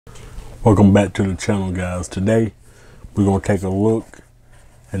Welcome back to the channel, guys. Today we're going to take a look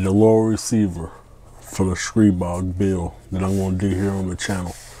at the lower receiver for the STRIBOG build that I'm going to do here on the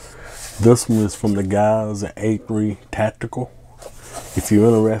channel. This one is from the guys at A3 Tactical. If you're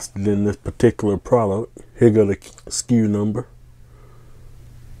interested in this particular product, here go the SKU number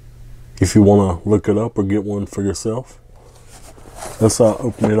if you want to look it up or get one for yourself. Let's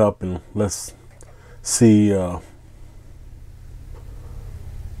open it up and let's see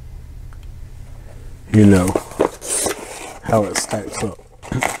you know how it stacks up.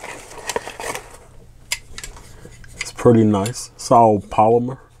 It's pretty nice. It's all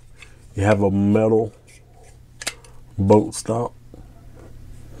polymer. You have a metal bolt stop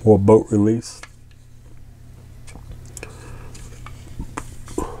or bolt release.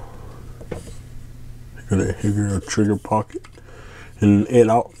 Here a trigger pocket, and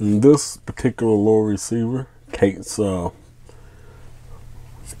this particular lower receiver takes Evo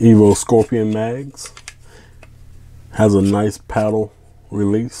Scorpion mags. Has a nice paddle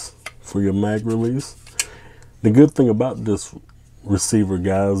release for your mag release. The good thing about this receiver,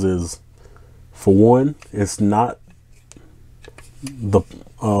 guys, is for one, it's not the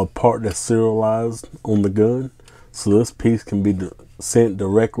part that's serialized on the gun, so this piece can be sent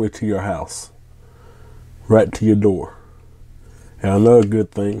directly to your house, right to your door. And another good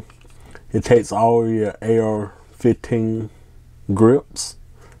thing, it takes all your AR-15 grips,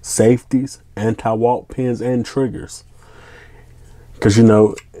 safeties, anti-walk pins, and triggers. Because, you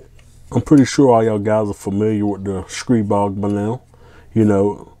know, I'm pretty sure all y'all guys are familiar with the STRIBOG by now. You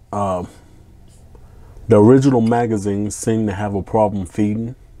know, the original magazines seem to have a problem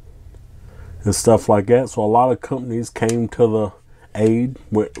feeding and stuff like that. So a lot of companies came to the aid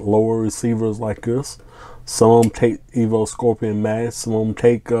with lower receivers like this. Some of them take Evo Scorpion mags, some of them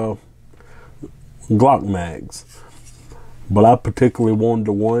take Glock mags. But I particularly wanted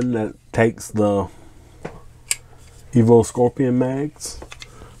the one that takes the Evo Scorpion mags.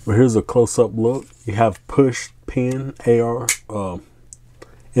 But here's a close-up look. You have push pin AR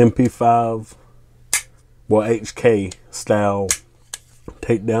MP5, well, HK style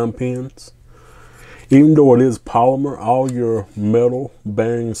takedown pins. Even though it is polymer, all your metal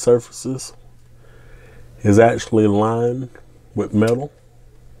bearing surfaces is actually lined with metal,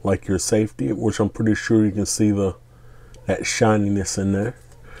 like your safety, which I'm pretty sure you can see that shininess in there.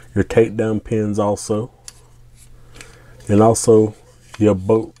 Your takedown pins also, and also your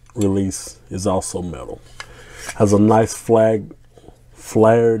bolt release is also metal. Has a nice flaired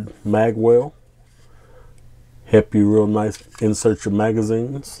magwell. Help you real nice insert your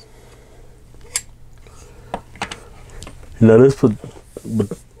magazines. You know,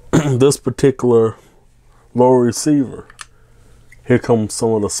 this particular lower receiver, here comes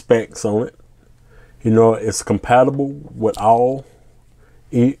some of the specs on it. You know, it's compatible with all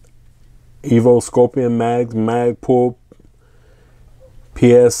Evo Scorpion mags, Magpul,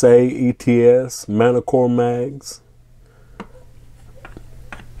 PSA, ETS, Manticore mags.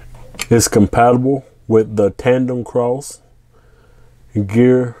 It's compatible with the TandemKross,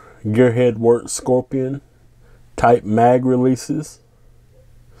 Gearhead Works Scorpion-type mag releases.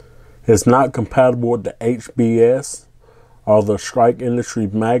 It's not compatible with the HBS or the Strike Industry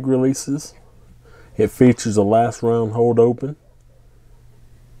mag releases. It features a last round hold open.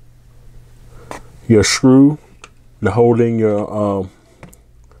 Your screw to hold in your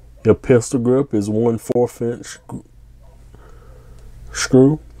pistol grip is 1/4 inch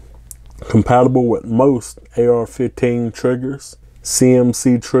screw. Compatible with most AR-15 triggers.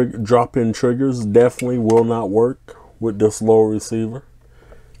 CMC trigger drop-in triggers definitely will not work with this lower receiver.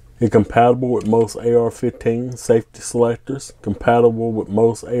 It's compatible with most AR-15 safety selectors. Compatible with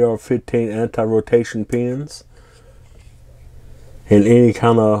most AR-15 anti-rotation pins and any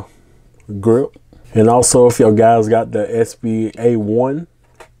kind of grip. And also, if y'all guys got the SBA1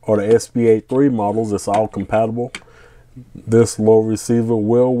 or the SBA3 models, it's all compatible. This lower receiver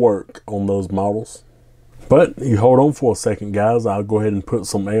will work on those models. But you hold on for a second, guys. I'll go ahead and put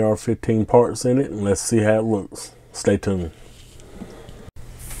some AR-15 parts in it and let's see how it looks. Stay tuned.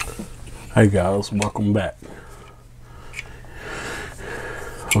 Hey guys, welcome back.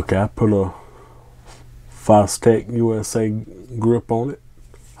 Okay, I put a Tech USA grip on it,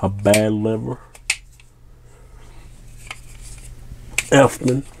 a bad lever,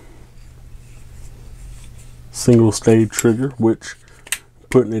 Elfman single stage trigger, which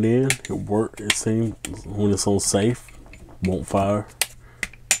putting it in, it worked. It seems when it's on safe, won't fire.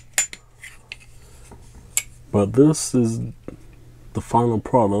 But this is the final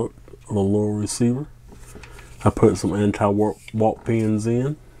product of the lower receiver. I put some anti-walk pins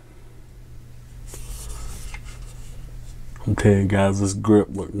in. I'm telling you guys, this grip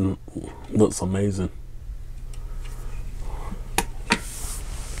looks amazing.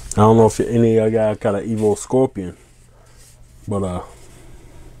 I don't know if any of you guys got an Evo Scorpion, but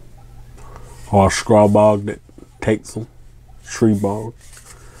or a STRIBOG that takes them. STRIBOG.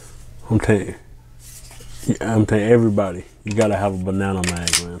 I'm telling everybody, you gotta have a banana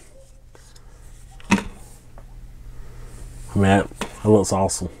mag, man. I mean, that looks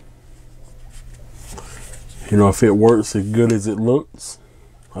awesome. You know, if it works as good as it looks,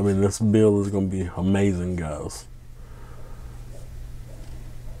 I mean, this build is gonna be amazing, guys.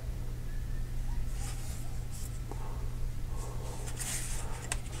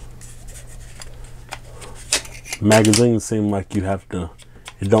 Magazines seem like you have to,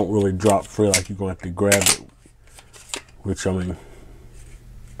 it don't really drop free, like you're gonna have to grab it, which, I mean,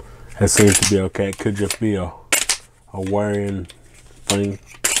 that seems to be okay. It could just be a wearing thing,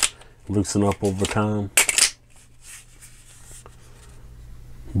 loosen up over time,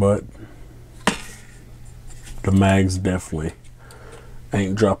 but the mags definitely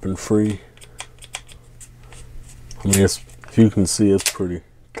ain't dropping free. I mean, if you can see, it's pretty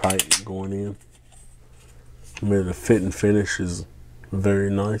tight going in. I mean, the fit and finish is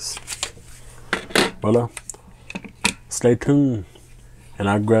very nice. But stay tuned, and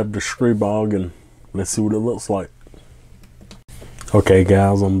I grabbed the STRIBOG and let's see what it looks like. Okay,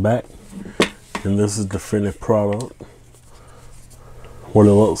 guys, I'm back, and this is the finished product. What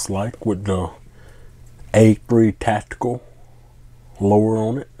it looks like with the A3 tactical lower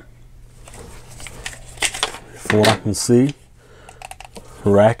on it. From what I can see,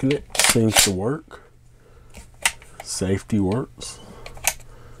 racking it seems to work. Safety works.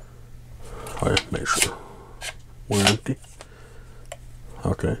 All right, make sure we're empty.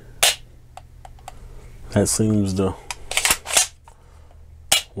 Okay, that seems to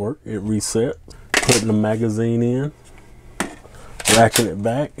work. It reset. Putting the magazine in, racking it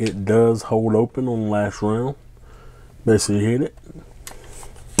back. It does hold open on the last round. Basically hit it,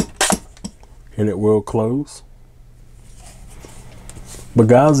 and it will close. But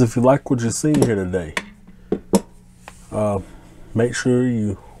guys, if you like what you're seeing here today, make sure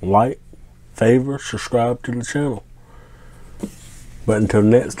you like, favor, subscribe to the channel. But until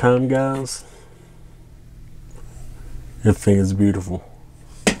next time, guys, this thing is beautiful.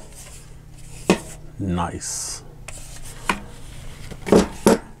 Nice.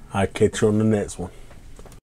 I'll catch you on the next one.